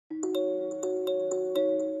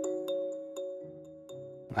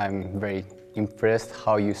I'm very impressed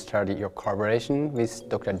how you started your collaboration with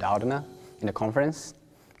Dr. Daudana in the conference.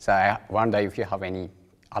 So I wonder if you have any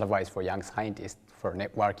advice for young scientists for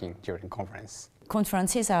networking during conference.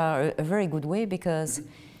 Conferences are a very good way because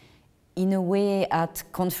in a way at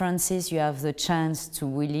conferences you have the chance to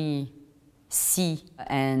really see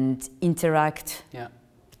and interact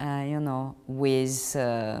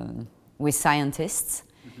with scientists,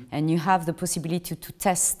 and you have the possibility to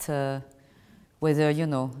test whether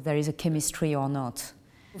there is a chemistry or not.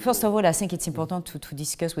 First of all, I think it's important to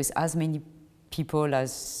discuss with as many people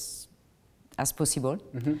as possible,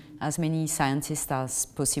 as many scientists as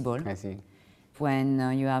possible. I see.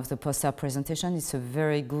 When you have the poster presentation, it's a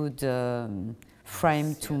very good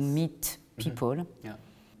frame to meet people.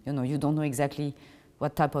 You don't know exactly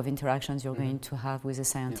what type of interactions you're going to have with a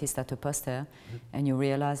scientist at a poster, and you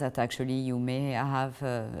realize that actually you may have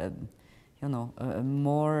a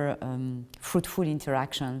more fruitful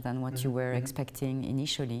interaction than what you were expecting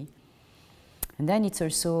initially. And then it's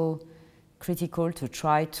also critical to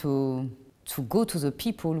try to go to the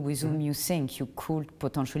people with whom you think you could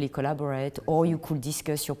potentially collaborate, or you could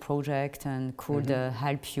discuss your project and could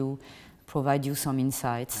help you, provide you some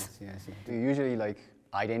insights. I see. Do you usually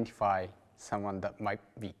identify someone that might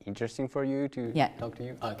be interesting for you to talk to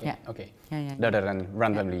you? Okay. Rather than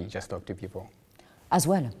randomly just talk to people. As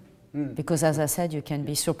well, because as I said, you can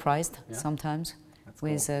be surprised sometimes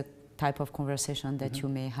with a type of conversation that you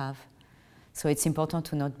may have. So it's important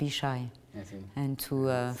to not be shy and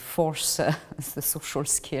to force the social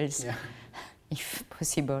skills if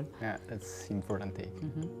possible. Yeah, that's important thing.